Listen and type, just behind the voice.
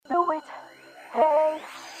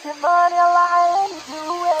What's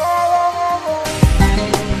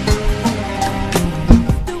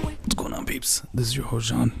going on, peeps? This is your host,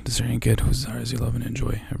 John. This is your kid who's as you love and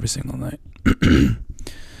enjoy every single night.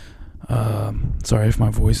 Sorry if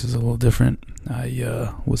my voice is a little different. I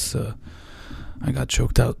got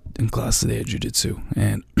choked out in class today at jiu-jitsu,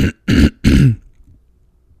 and it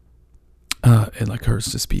like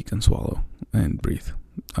hurts to speak and swallow and breathe.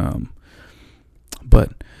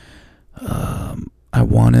 But I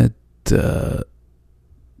wanted to.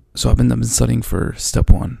 So I've been studying for step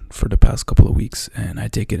 1 for the past couple of weeks, and I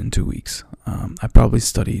take it in 2 weeks. I probably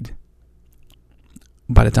studied.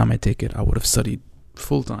 By the time I take it, I would have studied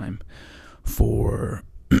full time for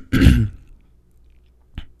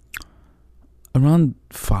around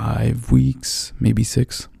 5 weeks, maybe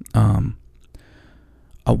 6. I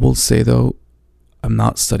will say though, I'm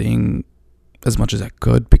not studying as much as I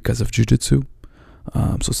could because of jiu-jitsu.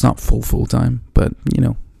 So it's not full time, but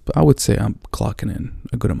I would say I'm clocking in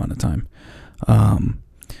a good amount of time.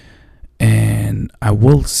 And I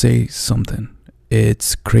will say something.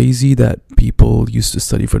 It's crazy that people used to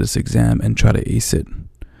study for this exam and try to ace it.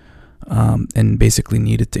 And basically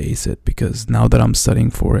needed to ace it, because now that I'm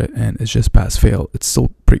studying for it and it's just pass fail, it's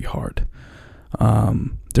still pretty hard.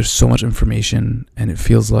 There's so much information, and it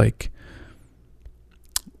feels like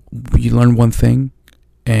you learn one thing,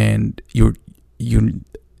 and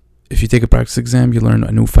if you take a practice exam, you learn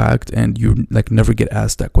a new fact, and you never get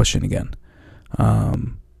asked that question again,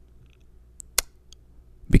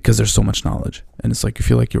 because there's so much knowledge, and it's like you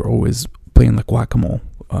feel like you're always playing like whack-a-mole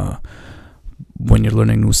when you're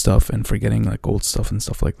learning new stuff and forgetting like old stuff and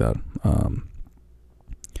stuff like that.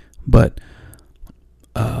 But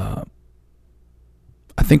I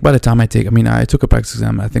think by the time I took a practice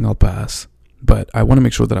exam, I think I'll pass, but I want to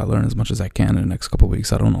make sure that I learn as much as I can in the next couple of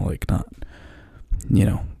weeks. I don't know,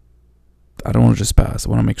 I don't want to just pass. I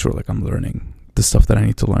want to make sure I'm learning the stuff that I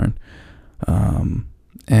need to learn.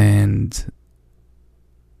 And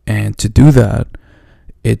to do that,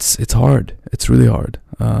 it's hard. It's really hard.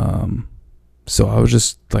 So I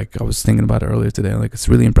was thinking about it earlier today. It's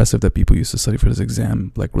really impressive that people used to study for this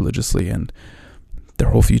exam religiously, and their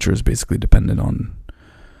whole future is basically dependent on,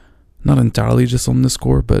 not entirely just on the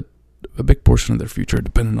score, but a big portion of their future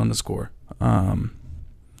dependent on the score.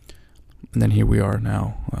 And then here we are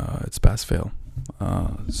now. It's pass fail.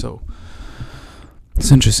 So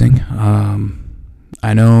it's interesting.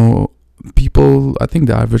 I know people, I think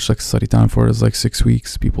the average study time for it is 6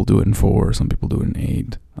 weeks. People do it in 4. Some people do it in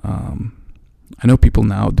 8. I know people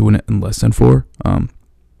now doing it in less than 4. But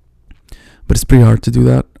it's pretty hard to do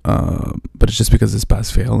that. But it's just because it's pass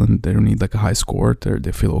fail, and they don't need a high score.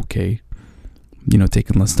 They feel okay,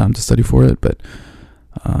 taking less time to study for it. But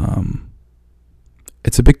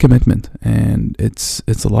it's a big commitment, and it's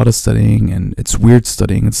a lot of studying, and it's weird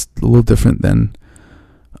studying. It's a little different than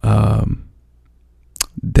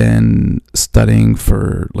studying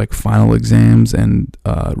for final exams and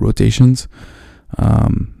rotations,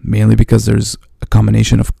 mainly because there's a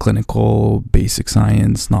combination of clinical basic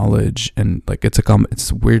science knowledge, and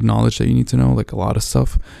it's weird knowledge that you need to know, a lot of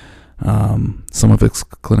stuff. Some of it's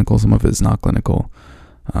clinical, some of it's not clinical,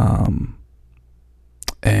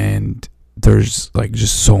 and there's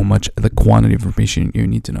just so much. The quantity of information you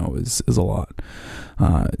need to know is a lot.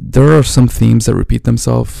 There are some themes that repeat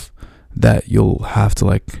themselves that you'll have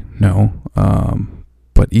to know,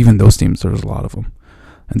 but even those themes, there's a lot of them.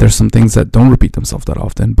 And there's some things that don't repeat themselves that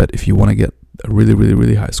often, but if you want to get a really, really,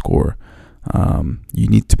 really high score, you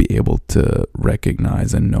need to be able to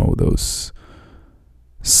recognize and know those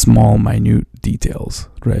small, minute details,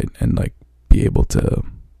 right? And be able to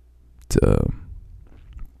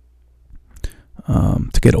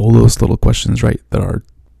get all those little questions right that are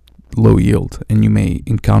low yield, and you may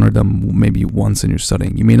encounter them maybe once in your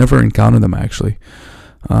studying. You may never encounter them actually,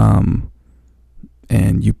 and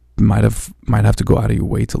you might have to go out of your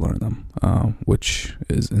way to learn them, which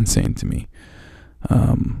is insane to me,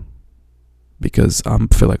 because I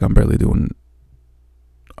feel like I'm barely.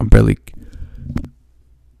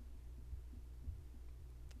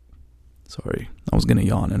 Sorry, I was gonna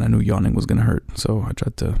yawn, and I knew yawning was gonna hurt, so I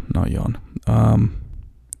tried to not yawn.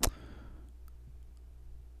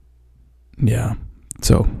 Yeah,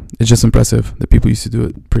 so it's just impressive that people used to do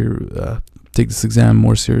it, take this exam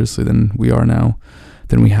more seriously than we are now,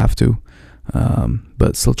 than we have to.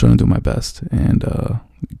 But still trying to do my best and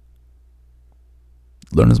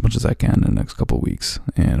learn as much as I can in the next couple of weeks,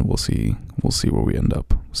 and we'll see where we end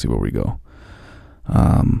up. We'll see where we go.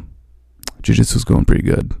 Jiu-jitsu's going pretty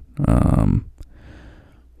good.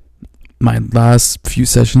 My last few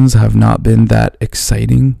sessions have not been that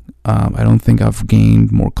exciting. I don't think I've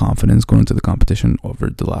gained more confidence going into the competition over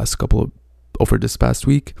this past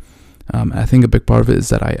week. I think a big part of it is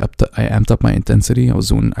that I amped up my intensity.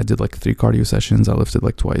 I did like 3 cardio sessions. I lifted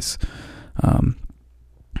like twice. I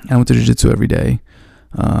went to jiu-jitsu every day,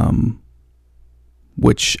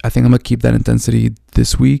 which I think I'm gonna keep that intensity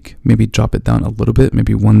this week. Maybe drop it down a little bit.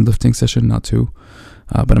 Maybe 1 lifting session, not 2.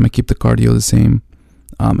 But I'm gonna keep the cardio the same.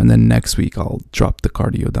 And then next week I'll drop the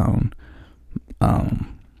cardio down,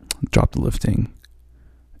 drop the lifting,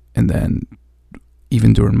 and then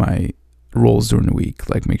even during my rolls during the week,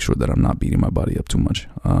 like make sure that I'm not beating my body up too much.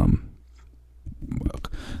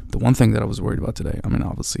 The one thing that I was worried about today, I mean,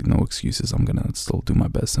 obviously no excuses, I'm gonna still do my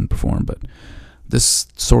best and perform, but this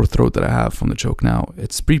sore throat that I have from the choke now,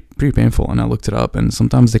 it's pretty painful, and I looked it up, and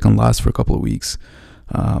sometimes they can last for a couple of weeks.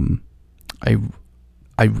 I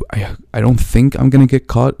don't think I'm gonna get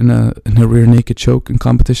caught in a rear naked choke in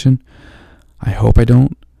competition. I hope I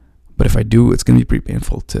don't, but if I do, it's gonna be pretty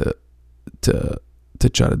painful to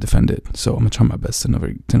try to defend it. So I'm gonna try my best to not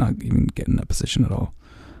even get in that position at all.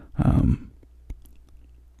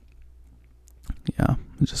 Yeah,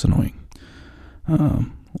 it's just annoying. A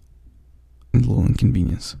little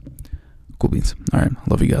inconvenience. Cool beans. All right,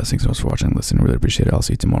 love you guys. Thanks so much for watching and listening. Really appreciate it. I'll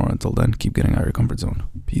see you tomorrow. Until then, keep getting out of your comfort zone.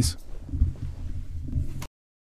 Peace.